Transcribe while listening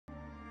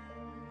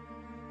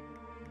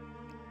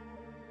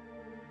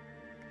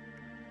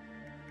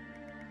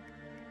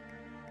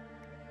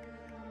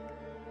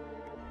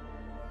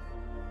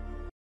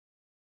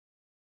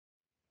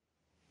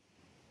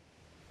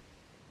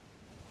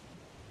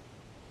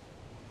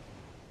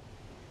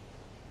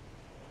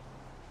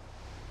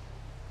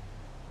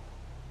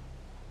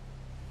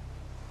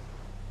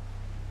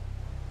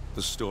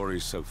The story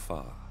so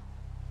far.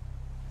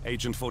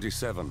 Agent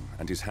 47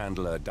 and his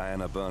handler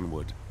Diana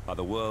Burnwood are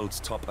the world's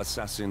top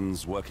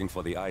assassins working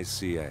for the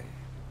ICA.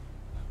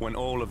 When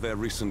all of their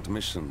recent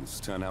missions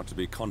turn out to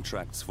be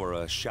contracts for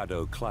a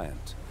shadow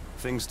client,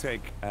 things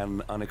take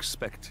an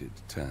unexpected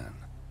turn.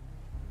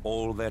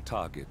 All their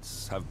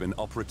targets have been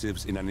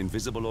operatives in an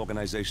invisible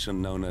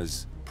organization known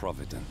as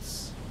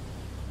Providence.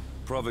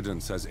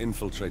 Providence has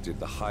infiltrated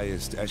the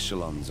highest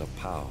echelons of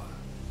power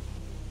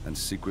and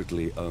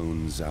secretly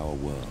owns our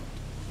world.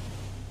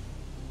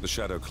 The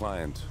shadow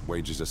client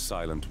wages a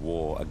silent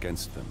war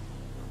against them.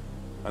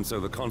 And so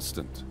the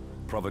Constant,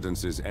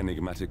 Providence's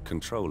enigmatic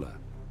controller,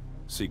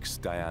 seeks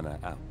Diana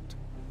out.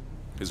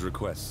 His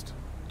request: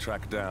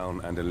 track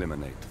down and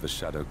eliminate the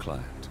shadow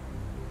client.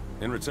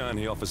 In return,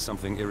 he offers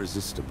something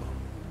irresistible: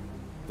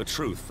 the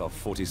truth of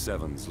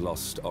 47's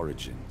lost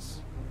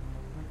origins.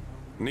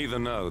 Neither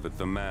know that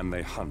the man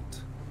they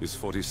hunt is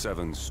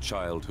 47's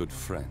childhood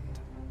friend.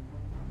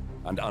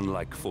 And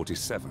unlike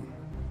 47,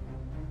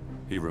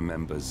 he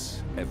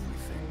remembers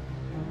everything.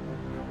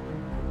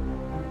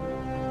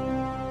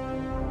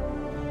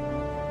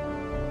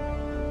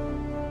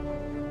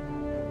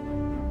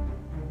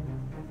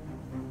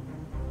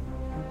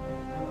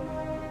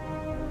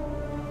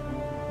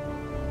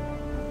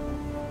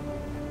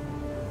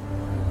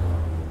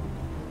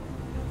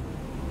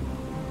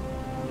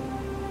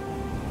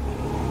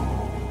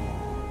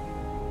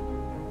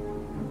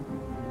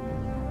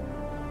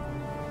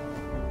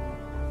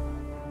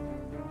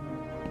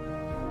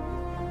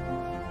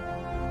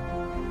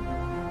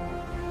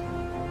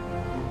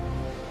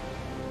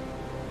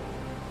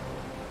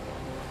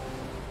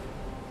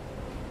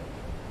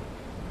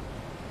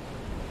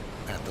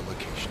 At the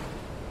location.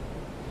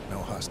 No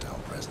hostile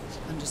presence.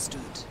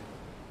 Understood.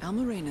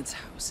 Alma Reynard's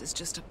house is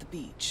just up the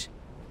beach.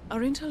 Our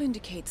intel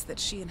indicates that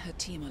she and her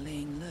team are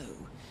laying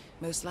low,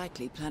 most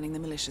likely planning the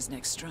militia's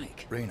next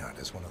strike. Reynard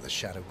is one of the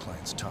Shadow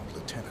Client's top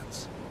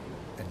lieutenants,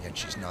 and yet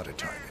she's not a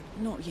target.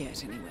 Not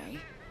yet, anyway.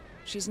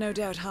 She's no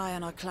doubt high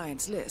on our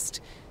client's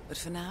list, but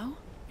for now,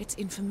 it's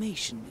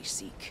information we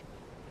seek.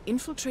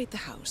 Infiltrate the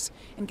house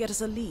and get us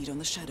a lead on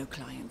the Shadow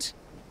Client.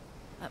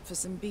 Up for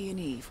some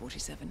B&E,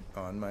 47.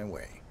 On my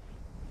way.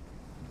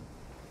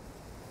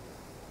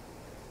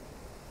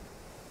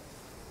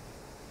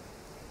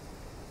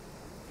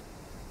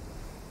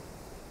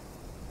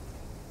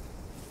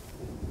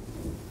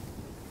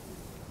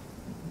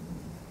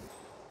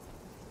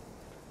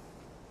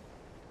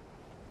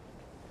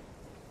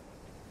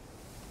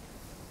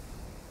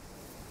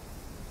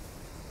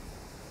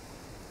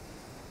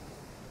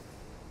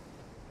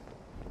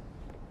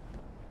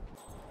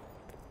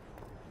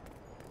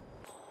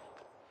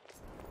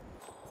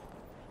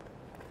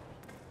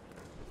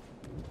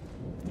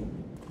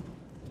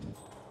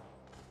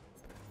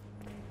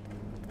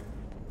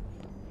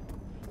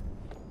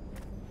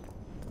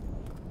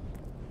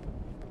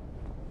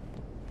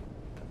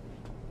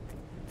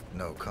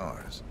 No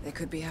cars. They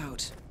could be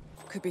out.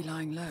 Could be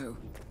lying low.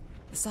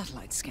 The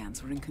satellite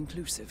scans were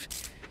inconclusive.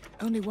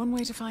 Only one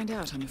way to find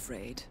out, I'm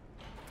afraid.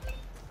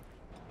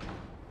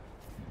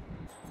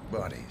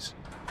 Bodies.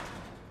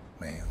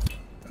 Male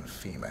and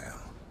female.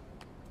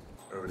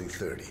 Early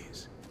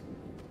 30s.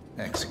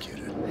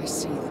 Executed. I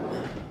see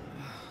them.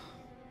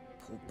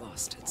 Poor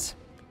bastards.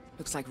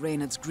 Looks like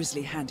Reynard's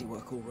grisly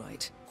handiwork, all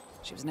right.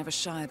 She was never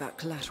shy about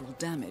collateral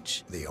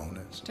damage. The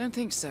owners? Don't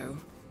think so.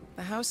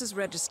 The house is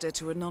registered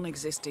to a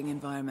non-existing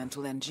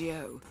environmental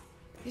NGO.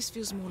 This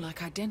feels more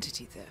like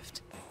identity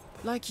theft.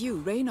 Like you,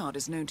 Reynard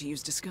is known to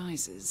use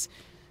disguises.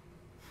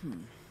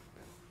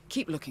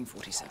 Keep looking,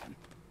 47.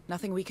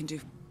 Nothing we can do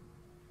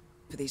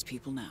for these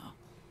people now.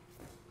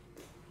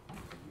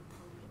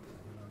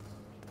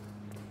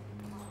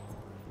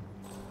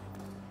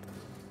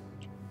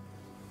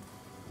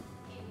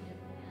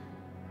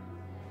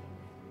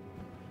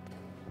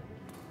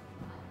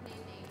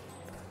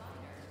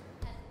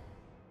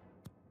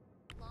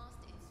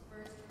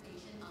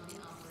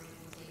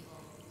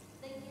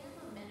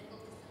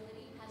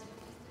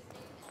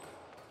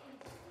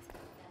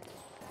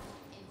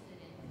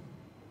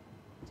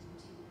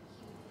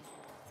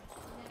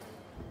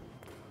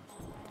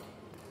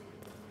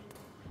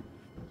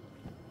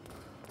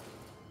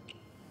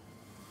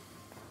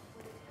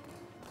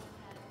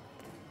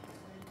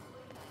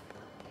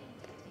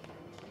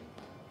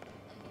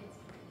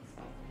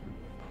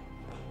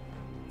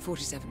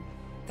 .47.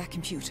 That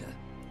computer.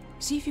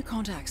 See if you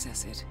can't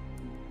access it.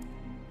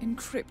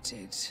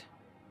 Encrypted.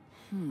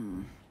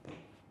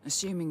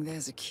 Assuming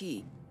there's a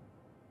key,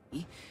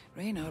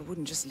 Reynard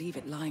wouldn't just leave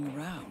it lying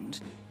around.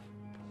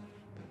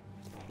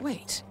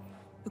 Wait.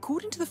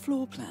 According to the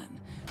floor plan,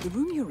 the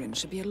room you're in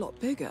should be a lot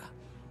bigger.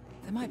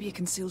 There might be a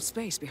concealed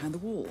space behind the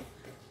wall.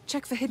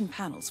 Check for hidden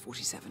panels,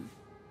 47.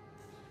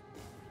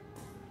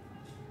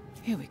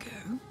 Here we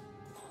go.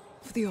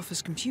 For the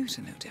office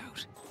computer, no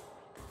doubt.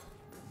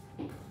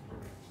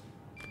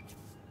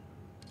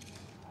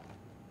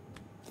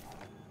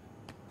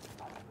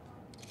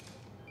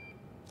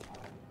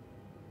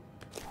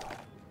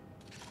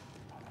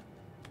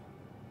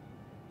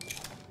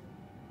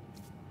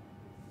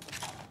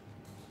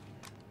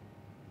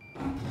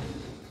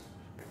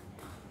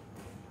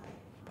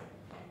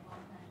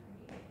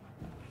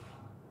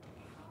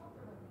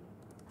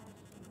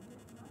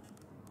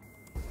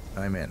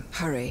 I'm in.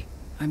 Hurry.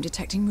 I'm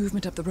detecting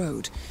movement up the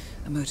road.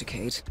 A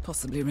motorcade,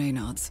 possibly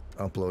Reynard's.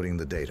 Uploading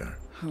the data.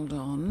 Hold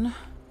on.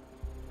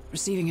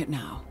 Receiving it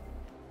now.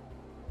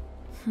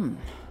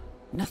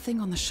 Nothing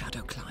on the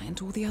Shadow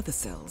client or the other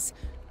cells.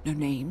 No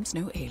names,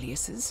 no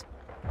aliases.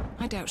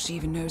 I doubt she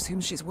even knows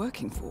whom she's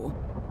working for.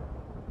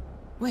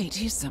 Wait,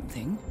 here's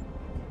something.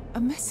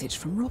 A message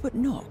from Robert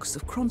Knox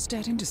of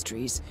Kronstadt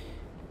Industries.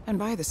 And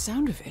by the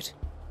sound of it,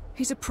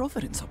 he's a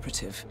Providence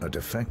operative. A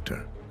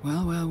defector.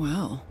 Well, well,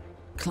 well.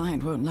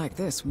 Client won't like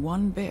this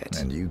one bit.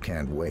 And you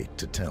can't wait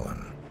to tell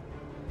him.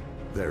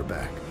 They're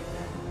back.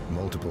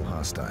 Multiple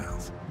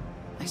hostiles.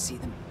 I see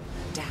them.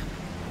 Damn.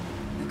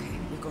 Okay,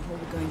 we've got all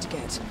we're going to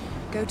get.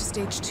 Go to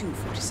stage 2,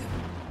 47.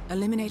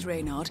 Eliminate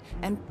Reynard,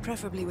 and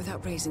preferably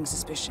without raising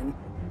suspicion.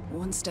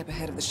 One step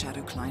ahead of the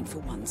Shadow client for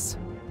once.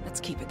 Let's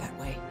keep it that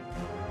way.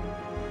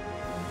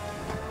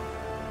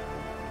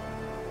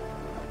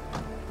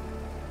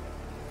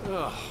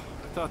 Ugh,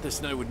 I thought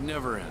this night would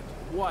never end.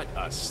 What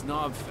a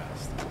snob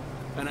fest.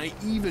 And I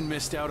even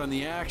missed out on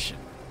the action.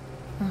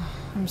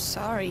 I'm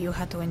sorry you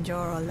had to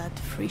endure all that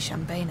free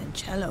champagne and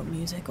cello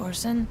music,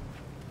 Orson.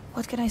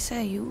 What can I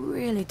say? You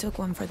really took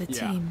one for the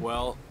team. Yeah,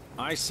 well,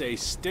 I say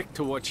stick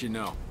to what you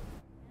know.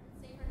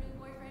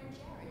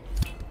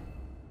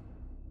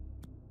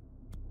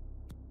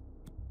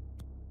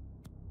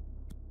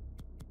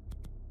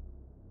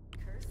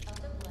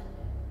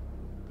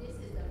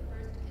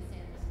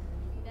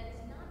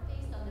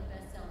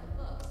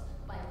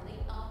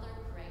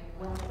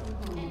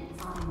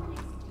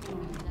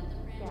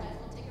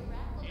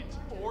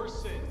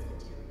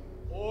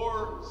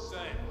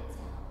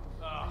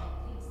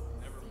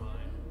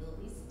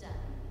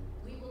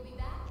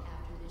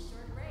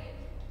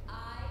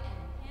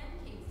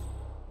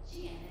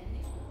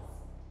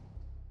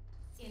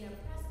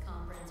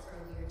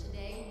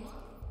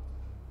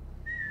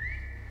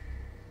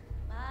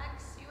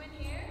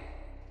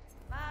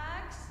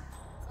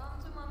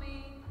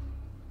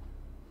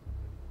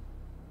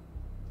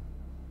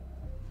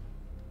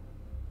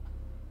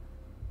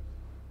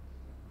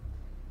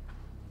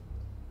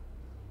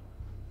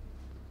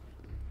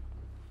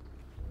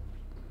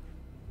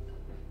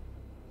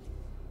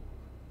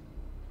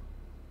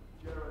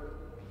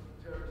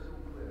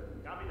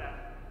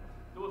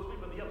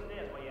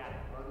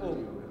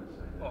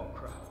 Oh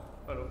crap.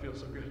 I don't feel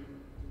so good.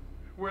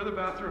 Where are the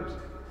bathrooms?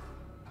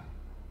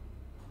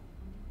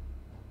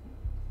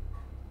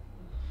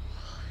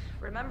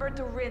 Remember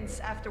to rinse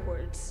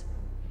afterwards.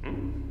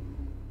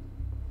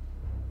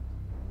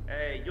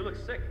 Hey, you look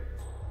sick.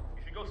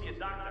 You should go see a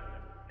doctor.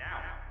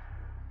 Now.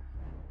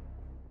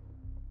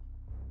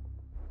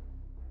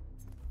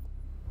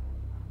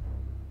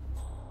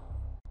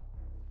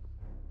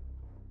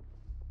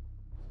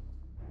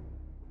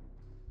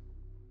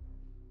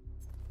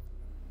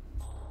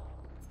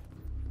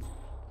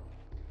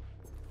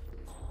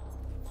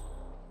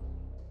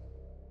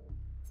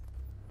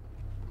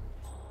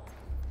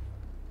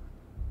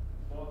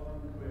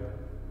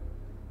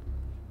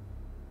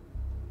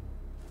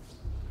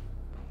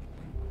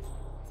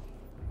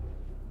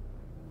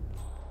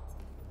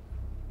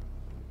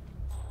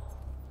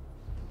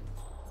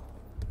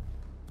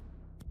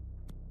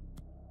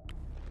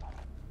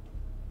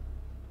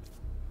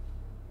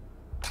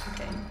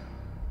 Okay.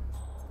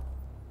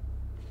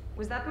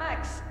 Was that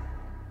Max?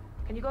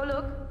 Can you go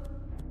look?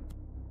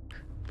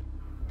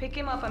 Pick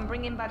him up and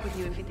bring him back with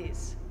you if it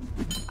is.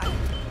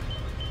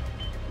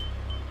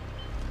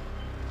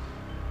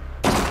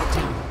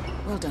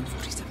 Well done,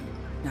 47.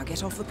 Now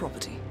get off the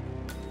property.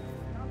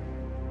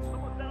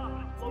 Someone set off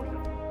an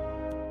explosion.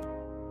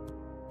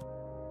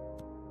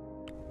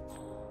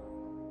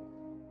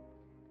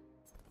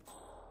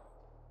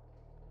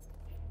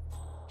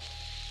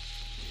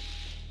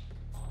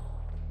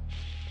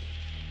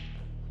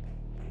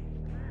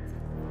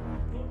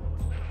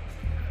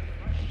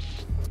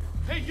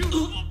 Hey, you!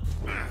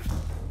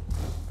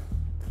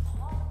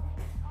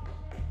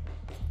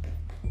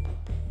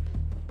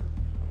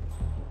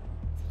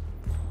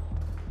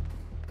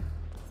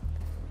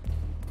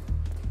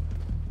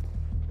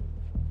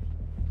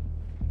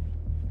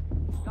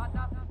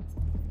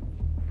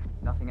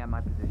 Nothing at my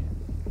position.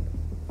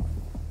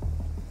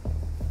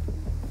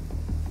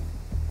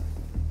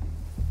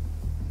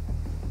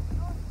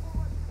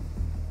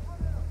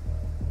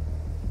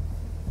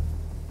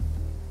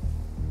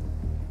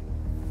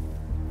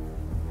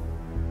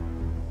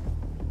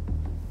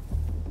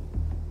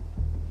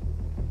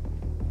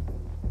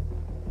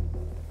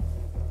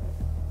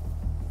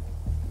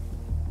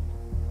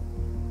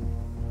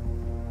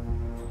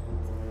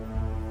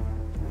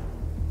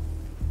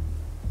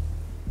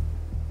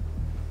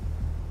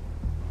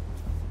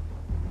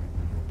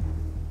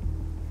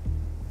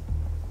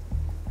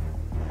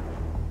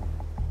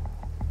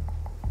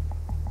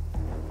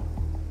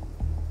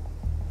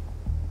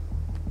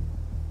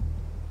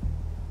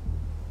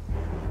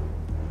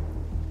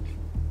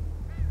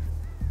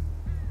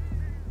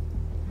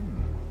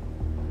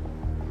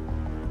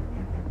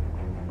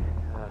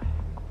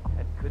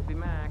 Could be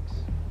Max.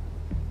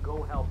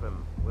 Go help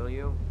him, will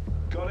you?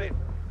 Got it.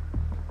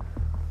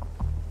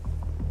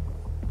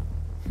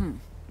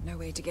 No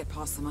way to get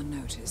past them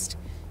unnoticed.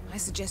 I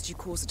suggest you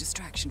cause a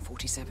distraction,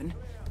 47.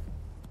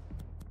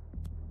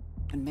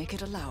 And make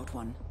it a loud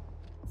one.